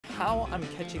how I'm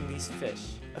catching these fish.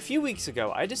 A few weeks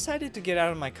ago, I decided to get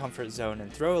out of my comfort zone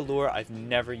and throw a lure I've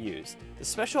never used. The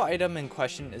special item in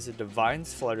question is a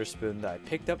Divines Flutter Spoon that I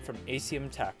picked up from ACM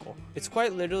Tackle. It's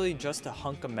quite literally just a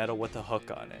hunk of metal with a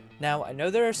hook on it. Now, I know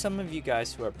there are some of you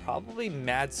guys who are probably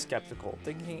mad skeptical,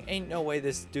 thinking ain't no way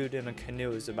this dude in a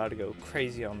canoe is about to go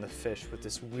crazy on the fish with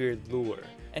this weird lure.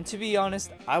 And to be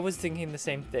honest, I was thinking the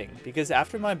same thing, because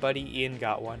after my buddy Ian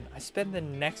got one, I spent the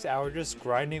next hour just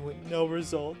grinding with no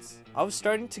results. I was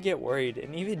starting to get worried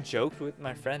and even joked with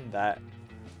my friend that,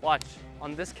 watch,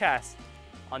 on this cast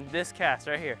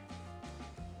right here.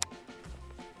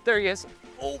 There he is.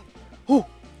 Oh.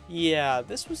 Yeah,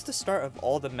 this was the start of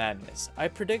all the madness. I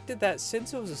predicted that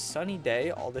since it was a sunny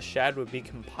day, all the shad would be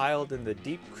compiled in the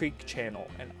Deep Creek channel,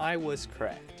 and I was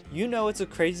correct. You know it's a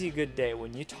crazy good day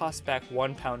when you toss back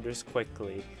 1-pounders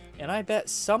quickly, and I bet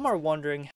some are wondering